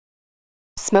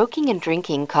Smoking and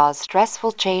drinking cause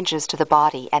stressful changes to the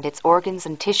body and its organs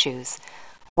and tissues.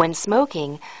 When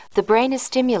smoking, the brain is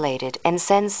stimulated and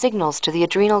sends signals to the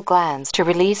adrenal glands to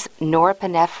release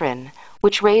norepinephrine,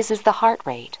 which raises the heart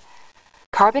rate.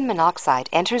 Carbon monoxide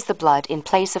enters the blood in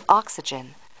place of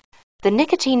oxygen. The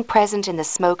nicotine present in the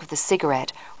smoke of the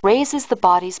cigarette raises the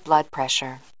body's blood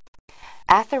pressure.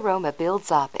 Atheroma builds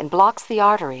up and blocks the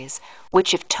arteries,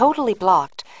 which, if totally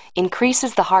blocked,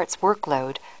 increases the heart's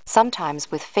workload, sometimes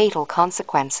with fatal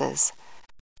consequences.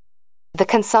 The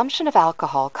consumption of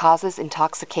alcohol causes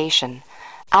intoxication.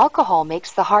 Alcohol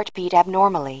makes the heart beat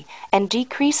abnormally and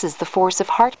decreases the force of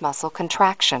heart muscle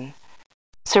contraction.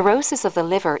 Cirrhosis of the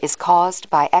liver is caused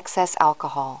by excess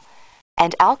alcohol,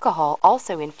 and alcohol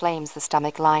also inflames the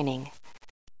stomach lining.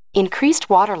 Increased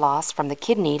water loss from the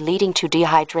kidney leading to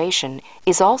dehydration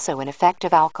is also an effect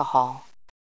of alcohol.